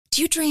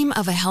Do you dream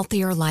of a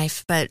healthier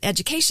life, but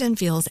education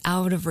feels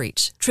out of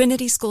reach?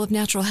 Trinity School of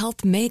Natural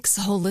Health makes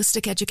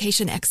holistic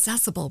education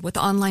accessible with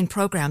online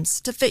programs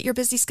to fit your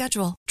busy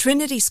schedule.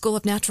 Trinity School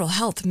of Natural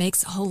Health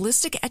makes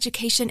holistic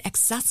education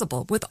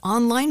accessible with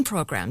online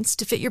programs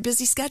to fit your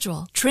busy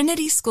schedule.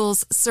 Trinity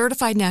School's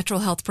Certified Natural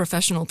Health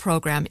Professional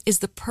Program is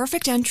the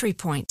perfect entry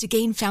point to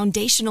gain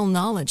foundational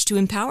knowledge to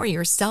empower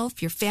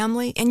yourself, your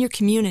family, and your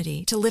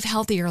community to live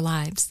healthier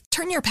lives.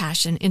 Turn your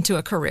passion into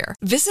a career.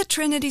 Visit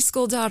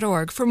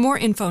trinityschool.org for more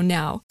info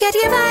now. Get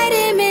your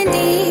vitamin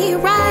D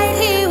right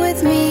here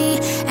with me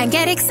and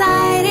get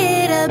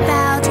excited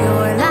about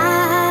your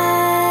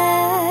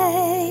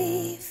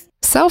life.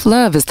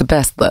 Self-love is the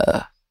best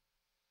love.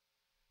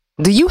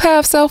 Do you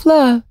have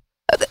self-love?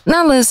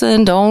 Now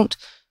listen, don't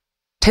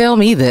tell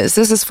me this.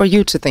 This is for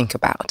you to think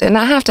about. And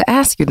I have to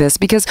ask you this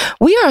because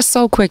we are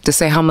so quick to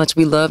say how much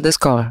we love this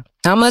car,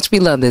 how much we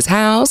love this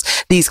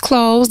house, these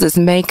clothes, this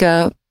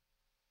makeup,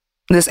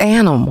 this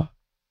animal.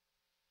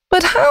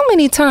 But how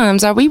many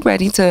times are we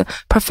ready to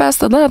profess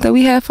the love that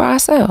we have for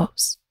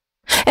ourselves?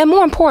 And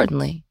more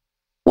importantly,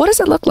 what does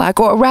it look like?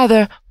 Or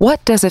rather,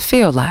 what does it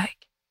feel like?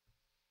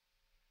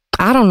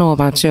 I don't know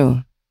about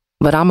you,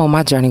 but I'm on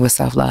my journey with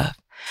self-love.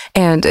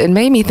 And it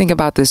made me think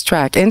about this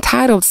track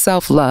entitled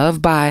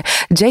Self-Love by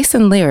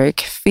Jason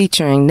Lyric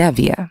featuring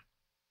Nevia.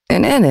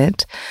 And in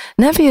it,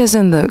 Nevia is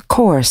in the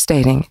chorus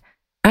stating,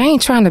 I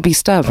ain't trying to be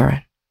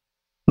stubborn,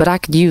 but I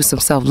could use some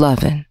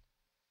self-loving.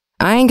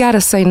 I ain't got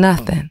to say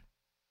nothing.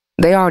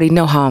 They already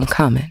know how I'm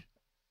coming.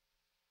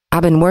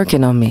 I've been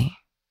working on me.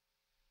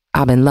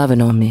 I've been loving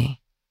on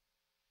me.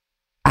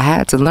 I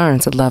had to learn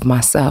to love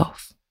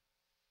myself.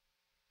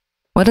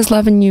 What does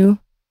loving you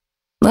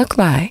look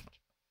like?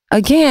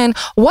 Again,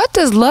 what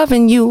does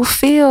loving you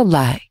feel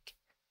like?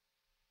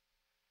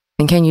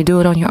 And can you do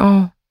it on your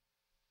own?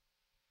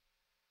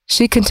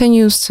 She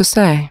continues to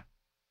say,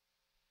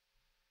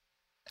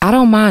 I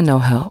don't mind no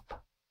help.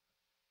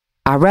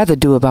 I'd rather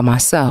do it by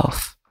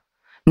myself.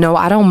 No,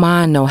 I don't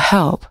mind no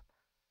help,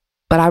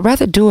 but I'd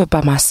rather do it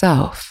by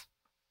myself.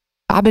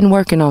 I've been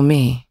working on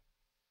me.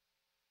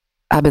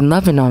 I've been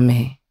loving on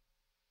me.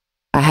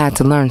 I had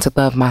to learn to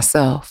love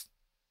myself.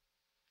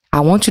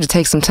 I want you to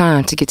take some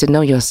time to get to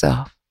know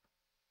yourself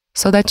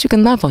so that you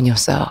can love on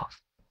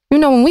yourself. You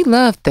know, when we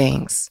love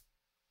things,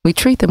 we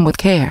treat them with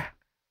care.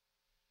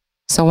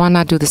 So why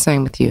not do the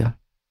same with you?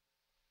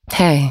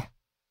 Hey,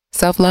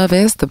 self-love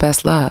is the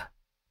best love,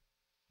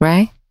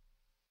 right?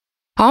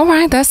 All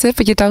right, that's it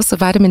for your dose of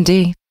vitamin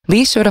D.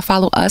 Be sure to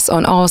follow us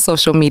on all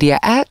social media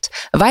at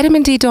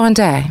Vitamin D Dawn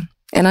Day.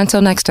 And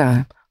until next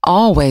time,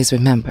 always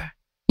remember,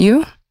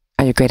 you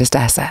are your greatest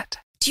asset.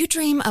 Do you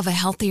dream of a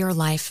healthier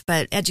life,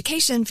 but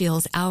education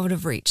feels out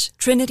of reach?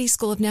 Trinity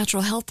School of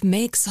Natural Health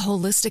makes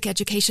holistic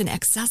education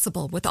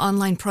accessible with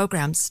online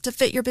programs to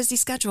fit your busy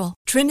schedule.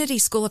 Trinity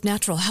School of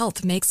Natural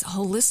Health makes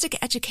holistic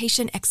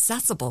education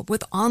accessible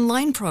with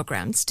online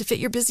programs to fit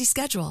your busy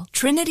schedule.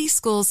 Trinity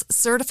School's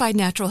Certified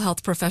Natural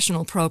Health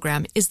Professional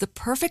Program is the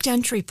perfect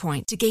entry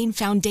point to gain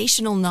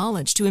foundational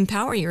knowledge to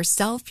empower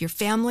yourself, your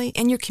family,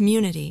 and your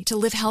community to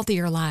live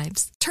healthier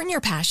lives. Turn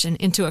your passion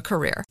into a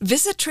career.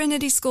 Visit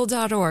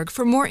trinityschool.org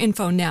for more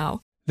info now.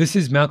 This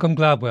is Malcolm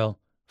Gladwell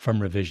from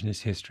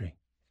Revisionist History.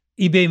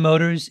 eBay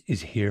Motors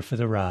is here for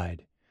the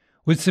ride.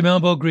 With some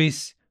elbow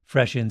grease,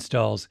 fresh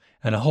installs,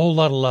 and a whole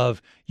lot of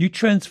love, you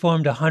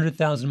transformed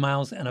 100,000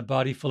 miles and a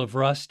body full of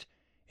rust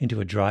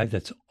into a drive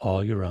that's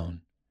all your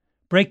own.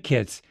 Brake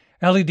kits,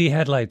 LED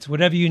headlights,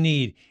 whatever you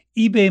need,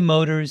 eBay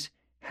Motors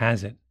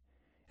has it.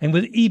 And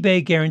with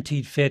eBay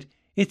Guaranteed Fit,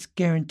 it's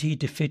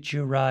guaranteed to fit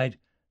your ride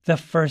the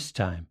first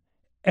time,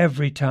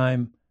 every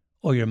time,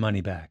 or your money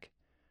back.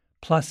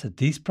 Plus, at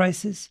these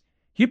prices,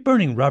 you're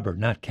burning rubber,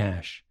 not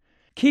cash.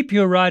 Keep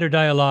your ride or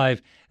die alive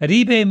at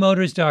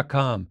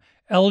ebaymotors.com.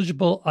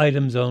 Eligible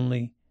items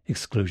only.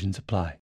 Exclusions apply.